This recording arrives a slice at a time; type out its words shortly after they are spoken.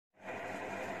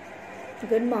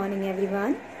Good morning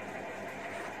everyone.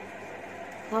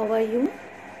 How are you?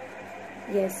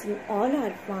 Yes, you all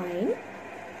are fine.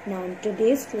 Now in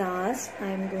today's class I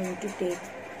am going to take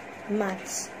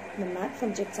maths. मैं math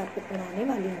subjects आपको पढ़ाने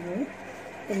वाली हूँ.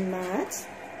 In maths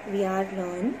we are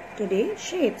learn today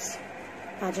shapes.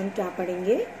 आज हम क्या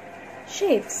पढ़ेंगे?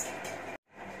 Shapes.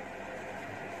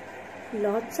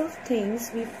 Lots of things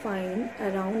we find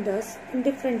around us in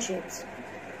different shapes.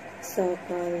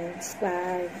 Circle,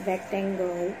 square,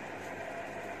 rectangle.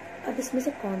 अब इसमें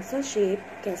से कौन सा शेप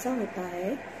कैसा होता है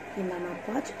ये मैम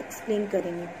आपको आज एक्सप्लेन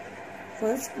करेंगे.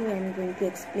 First I am going to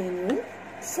explain you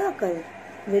circle.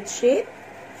 Which shape?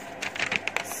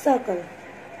 Circle.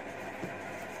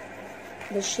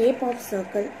 The shape of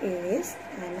circle is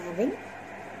I am having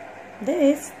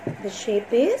this. The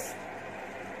shape is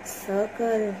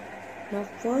circle. Now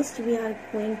first we are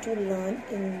going to learn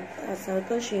in a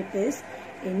circle shape is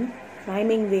in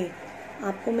rhyming way.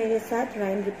 आपको मेरे साथ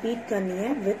rhyme repeat करनी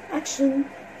है with action.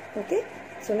 Okay?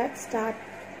 So let's start.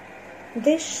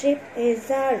 This shape is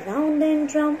a round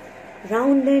and round,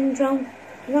 round and round,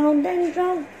 round and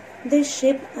round. This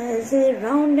shape is a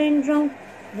round and round,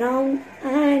 round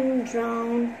and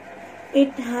round.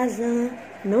 It has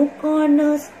no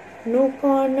corners, no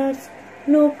corners,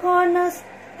 no corners.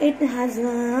 It has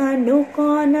no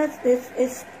corners. This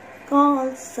is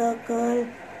called circle.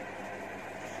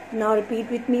 Now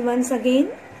repeat with me once again.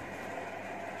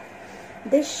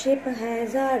 This shape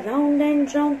has a round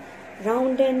and round,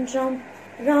 round and round,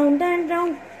 round and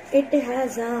round. It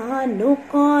has no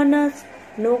corners,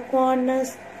 no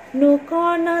corners, no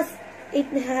corners.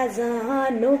 It has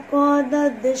no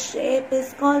corners. This shape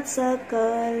is called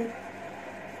circle.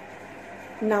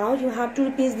 Now you have to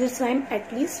repeat this rhyme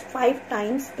at least 5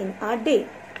 times in a day.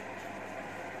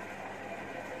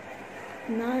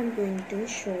 Now I am going to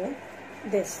show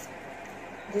this.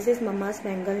 This is mama's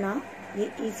bangle. Now ये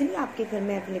easily आपके घर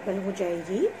में available हो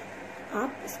जाएगी.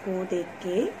 आप इसको देख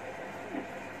के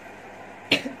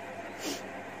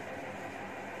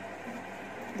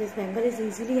this bangle is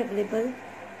easily available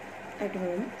at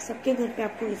home. सबके घर पे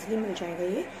आपको easily मिल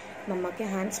जाएगा. ये मम्मा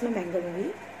के hands में bangle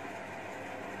होगी.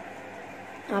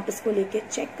 आप इसको लेके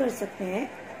चेक कर सकते हैं.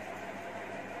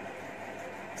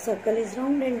 Circle is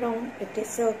round and round. It is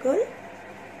circle.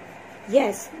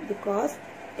 Yes, because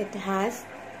it has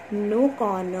no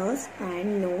corners and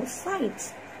no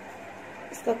sides.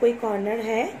 इसका कोई कॉर्नर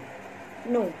है?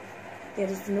 No,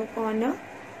 there is no corner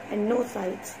and no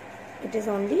sides. It is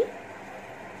only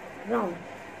round.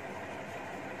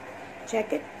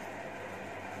 Check it.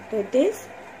 तो it is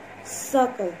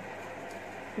circle.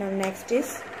 Now next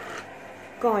is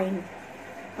coin.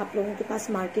 आप लोगों के पास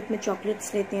market में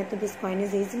chocolates लेते हैं तो this coin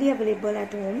is easily available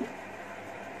at home.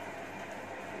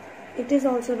 It is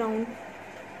also round,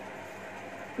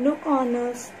 no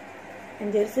corners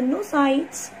and there is no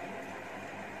sides.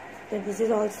 तो this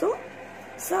is also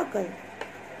circle.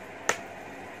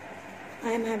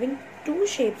 I am having 2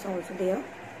 shapes also there.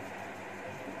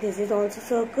 This is also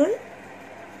circle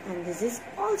and this is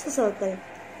also circle.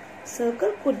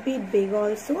 Circle could be big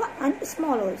also and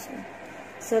small also.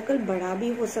 Circle बड़ा भी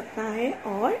हो सकता है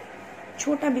और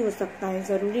छोटा भी हो सकता है.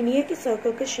 जरूरी नहीं है कि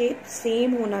सर्कल का शेप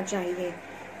सेम होना चाहिए.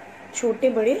 छोटे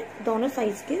बड़े दोनों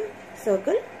साइज के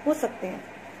सर्कल हो सकते हैं.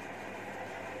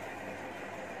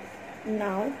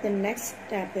 Now the next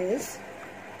step is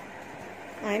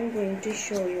I am going to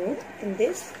show you in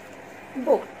this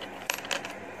book.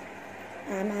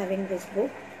 I am having this book.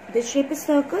 This shape is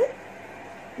circle?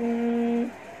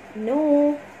 No,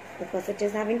 because it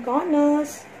is having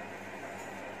corners.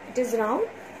 It is round?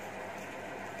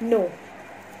 No.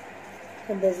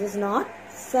 So this is not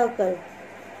circle.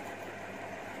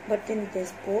 But in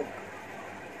this book,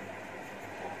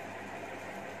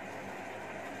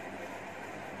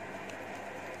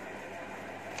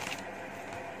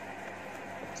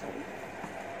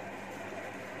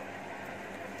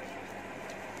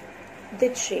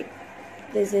 this shape.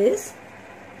 This is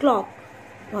clock.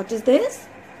 What is this?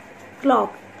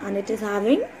 Clock. And it is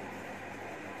having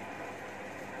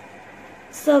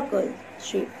circle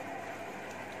shape.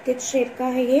 किस shape का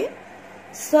है ये?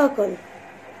 Circle.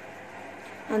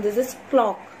 And this is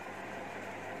clock.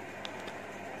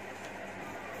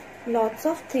 Lots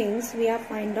of things we are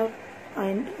find out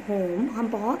and home.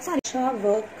 हम बहुत सारे अच्छा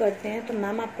work करते हैं तो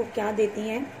मैम आपको क्या देती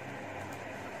हैं?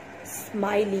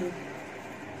 Smiley.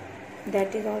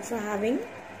 That is also having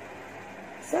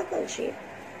circle shape.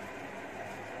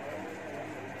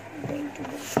 Going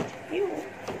to you.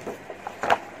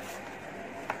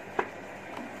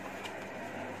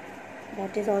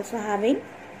 That is also having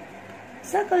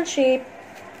circle shape.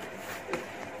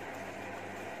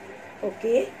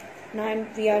 Okay. Now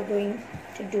we are going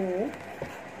to do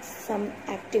some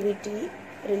activity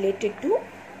related to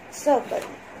circle.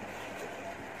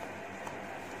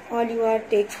 All you are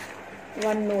take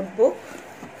one notebook,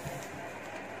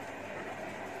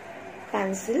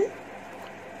 pencil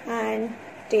and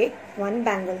take one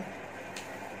bangle.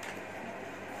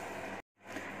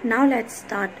 Now let's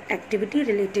start activity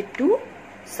related to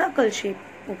circle shape.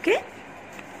 Okay.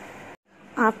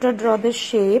 After draw the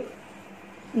shape,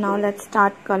 now let's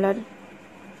start color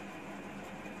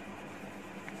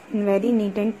very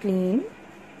neat and clean.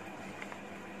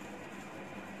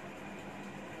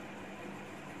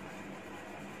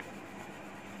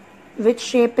 Which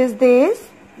shape is this?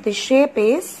 The shape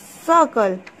is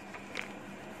circle.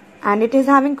 And it is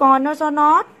having corners or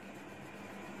not?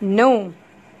 No.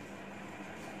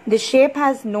 The shape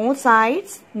has no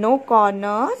sides, no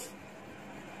corners.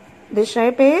 The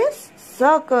shape is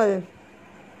circle.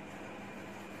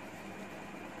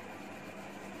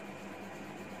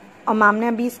 और ma'am ने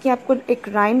अभी इसकी आपको एक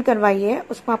rhyme करवाई है,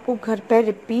 उसको आपको घर पे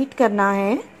रिपीट करना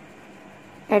है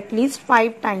at least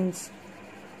 5 times.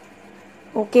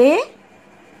 Okay.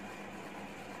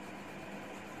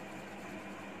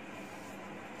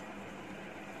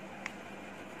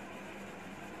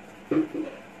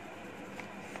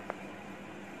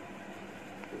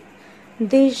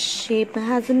 This shape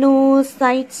has no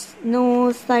sides,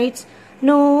 no sides,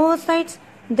 no sides.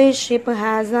 This shape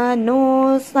has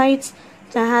no sides,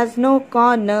 it has no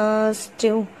corners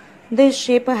too. This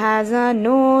shape has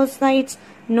no sides,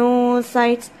 no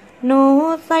sides,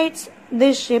 no sides.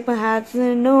 This shape has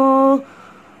no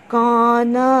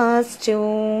corners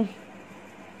too.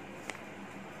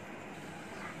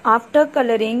 After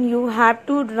coloring, you have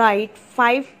to write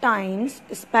 5 times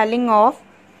spelling of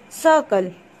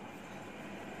circle.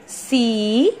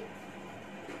 C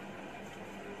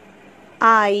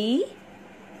I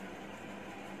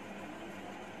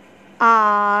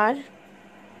R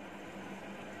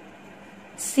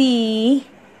C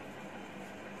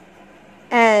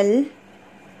L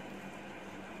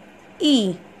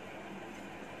E.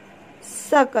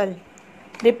 Circle.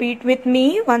 Repeat with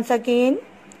me once again.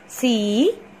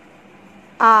 C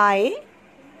I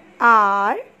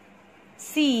R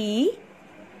C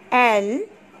L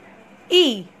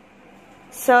E.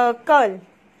 Circle.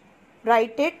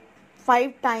 Write it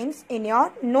 5 times in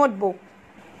your notebook.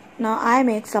 Now I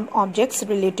make some objects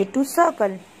related to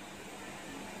circle.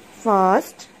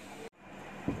 First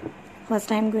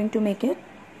I am going to make it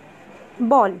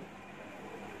ball.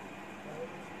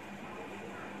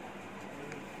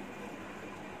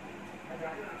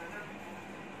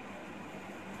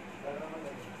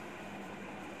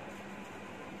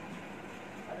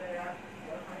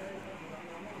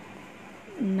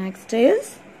 Next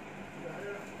is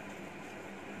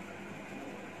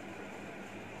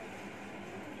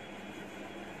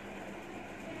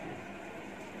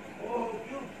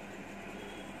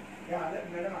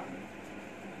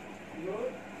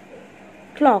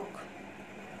clock.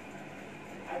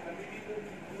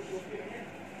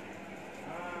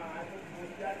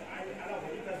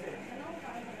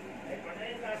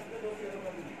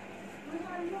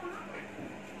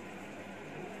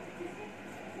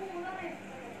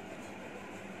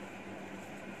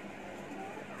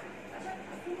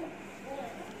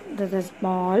 This is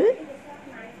ball.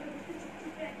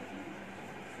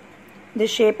 The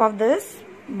shape of this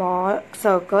ball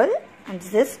circle, and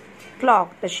this is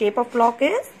clock. The shape of clock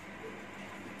is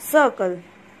circle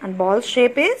and ball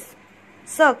shape is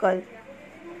circle.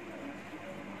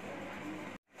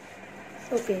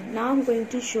 Okay, now I'm going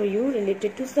to show you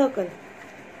related to circle.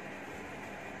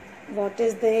 What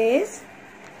is this?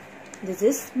 This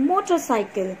is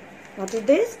motorcycle. What is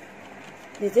this?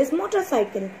 This is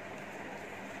motorcycle.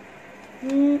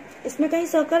 इसमें कहीं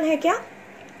circle है क्या?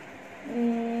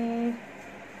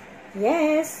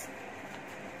 Yes.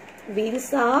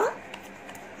 Wheels are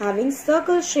having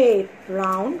circle shape.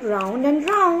 Round, round and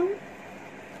round.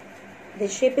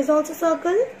 This shape is also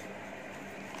circle.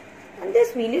 And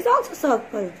this wheel is also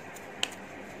circle.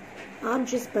 आप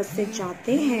जिस बस से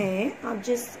जाते हैं, आप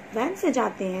जिस वैन से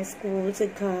जाते हैं स्कूल से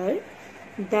घर,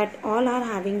 that all are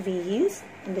having wheels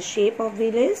and the shape of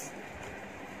wheel is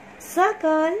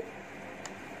circle.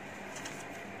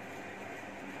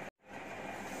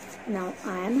 Now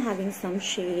I am having some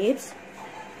shapes,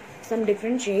 some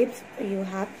different shapes. You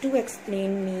have to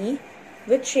explain me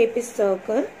which shape is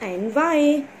circle and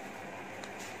why.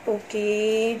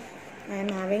 Okay, I am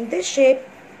having this shape.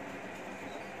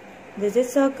 This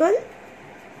is circle.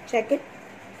 Check it.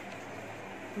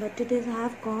 But it is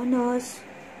have corners.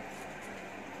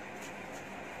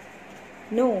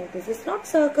 No, this is not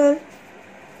circle.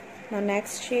 Now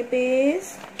next shape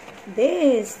is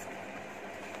this.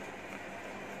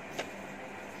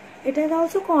 It has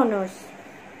also corners.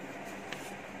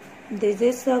 This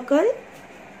is circle.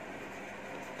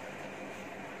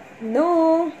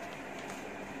 No.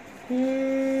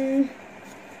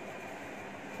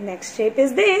 Next shape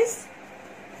is this.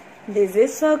 This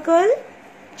is circle.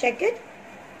 Check it.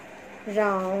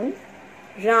 Round,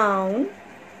 round,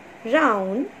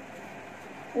 round.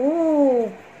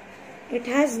 Oh, it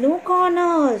has no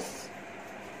corners.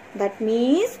 That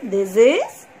means this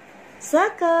is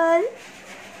circle.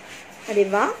 अरे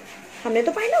वाह, हमने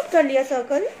तो find out कर लिया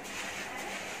circle.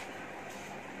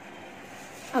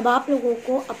 अब आप लोगों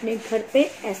को अपने घर पे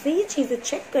ऐसे ही चीजें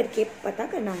चेक करके पता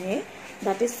करना है.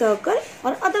 दैट इज सर्कल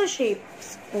और other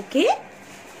shapes. Okay,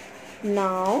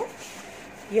 now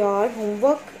your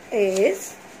homework is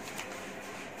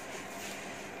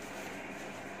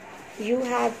you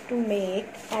have to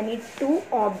make any two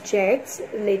objects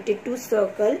related to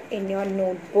circle in your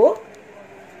notebook.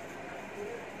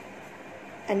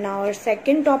 And now our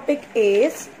second topic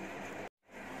is,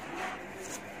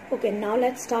 okay, now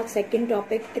let's start second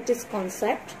topic. It is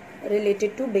concept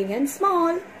related to big and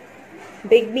small.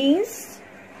 Big means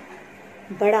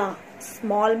बड़ा,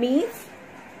 small means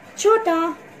छोटा.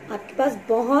 आपके पास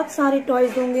बहुत सारे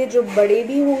toys होंगे जो बड़े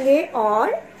भी होंगे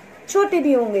और छोटे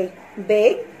भी होंगे.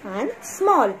 Big and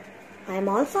small. I am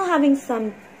also having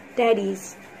some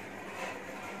teddies.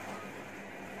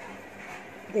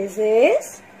 This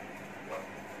is,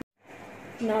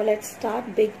 now let's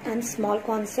start big and small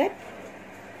concept.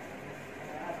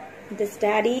 This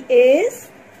daddy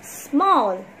is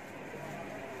small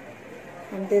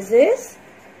and this is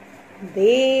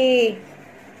big.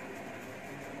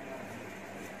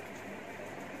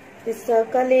 This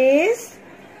circle is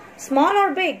small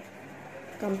or big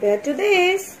compared to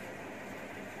this.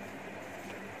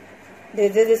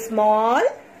 This is small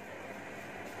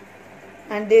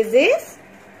and this is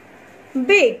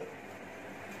big.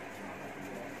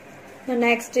 The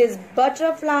next is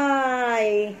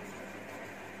butterfly.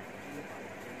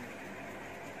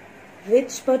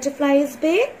 Which butterfly is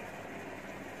big?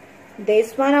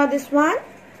 This one or this one?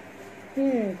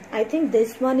 I think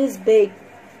this one is big.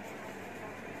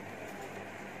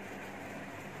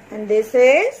 And this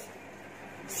is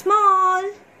small.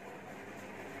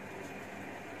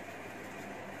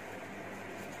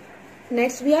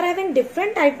 Next we are having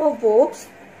different type of books.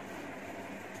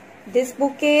 This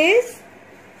book is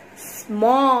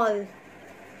small.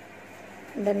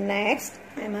 The next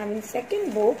I am having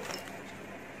second book.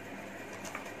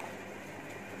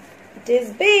 It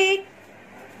is big.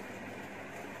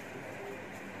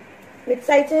 Which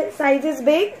size is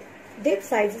big? This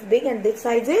size is big and this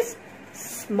size is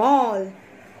small.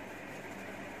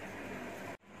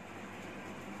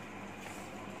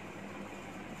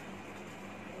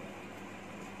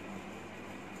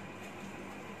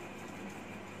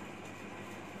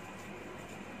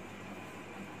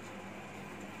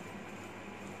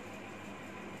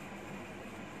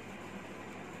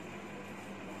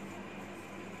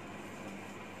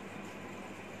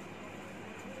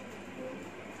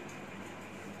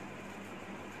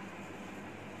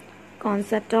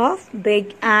 Concept of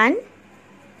big and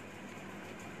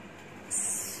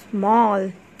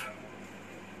small.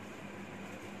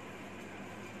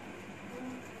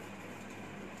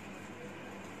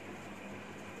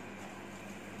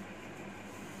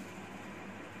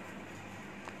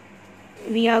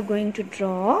 We are going to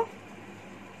draw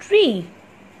tree.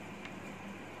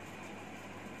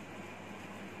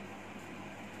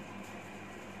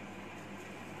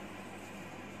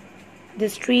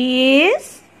 This tree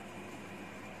is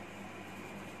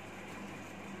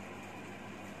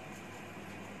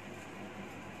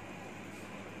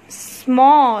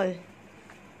small.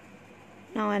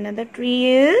 Now another tree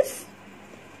is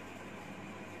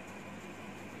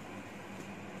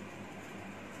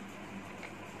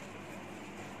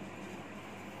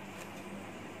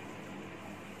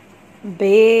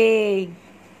big.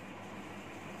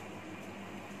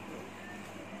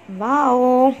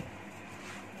 Wow.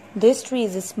 This tree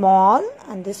is small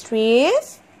and this tree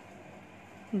is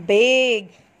big.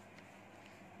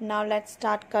 Now let's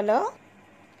start color.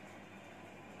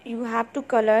 You have to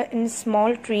color in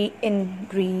small tree in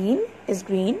green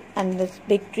and this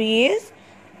big tree is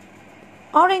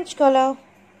orange color.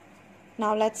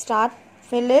 Now let's start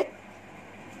fill it.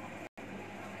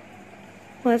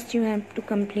 First you have to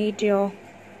complete your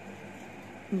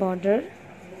border.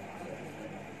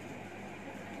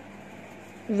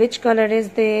 Which color is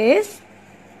this?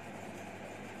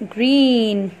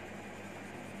 Green.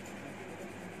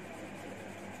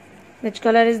 Which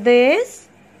color is this?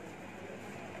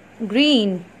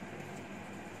 Green.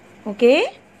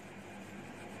 Okay.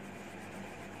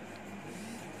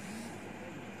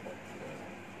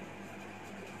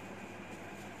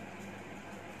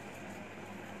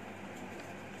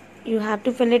 you have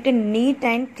to fill it in neat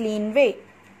and clean way.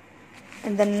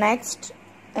 And the next,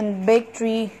 in big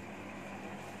tree,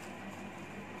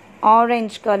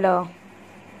 orange color.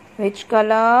 Which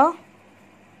color?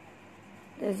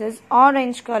 This is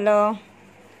orange color.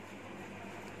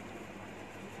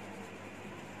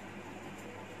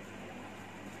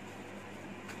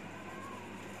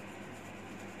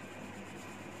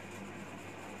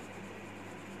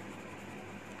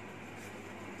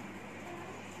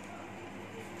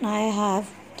 I have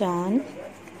done.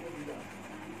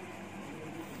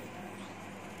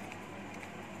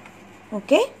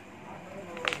 Okay.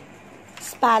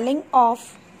 Spelling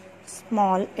of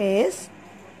small is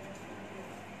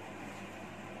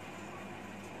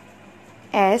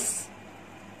S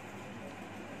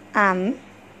M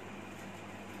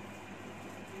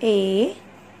A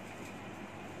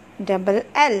double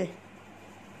L.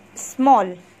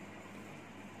 Small.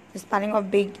 The spelling of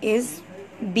big is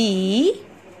B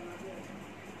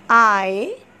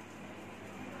I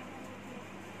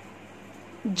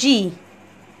G.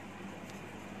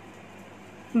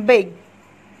 Big.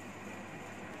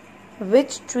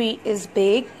 Which tree is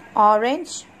big?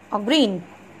 Orange or green?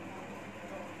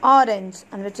 Orange.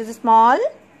 And which is small?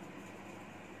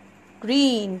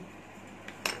 Green.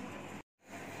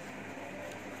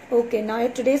 Okay, now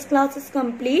today's class is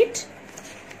complete.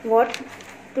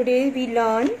 Today we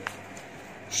learn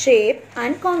shape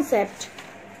and concept.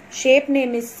 Shape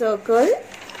name is circle.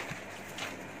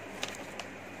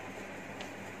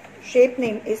 Shape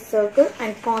name is circle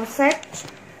and concept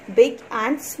big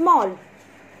and small.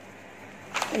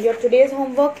 And your today's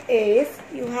homework is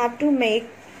you have to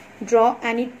draw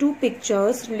any two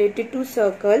pictures related to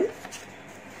circle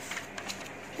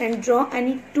and draw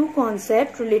any two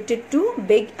concepts related to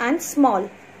big and small.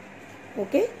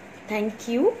 Okay, thank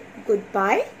you,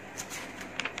 goodbye,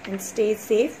 and stay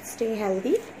safe, stay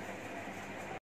healthy.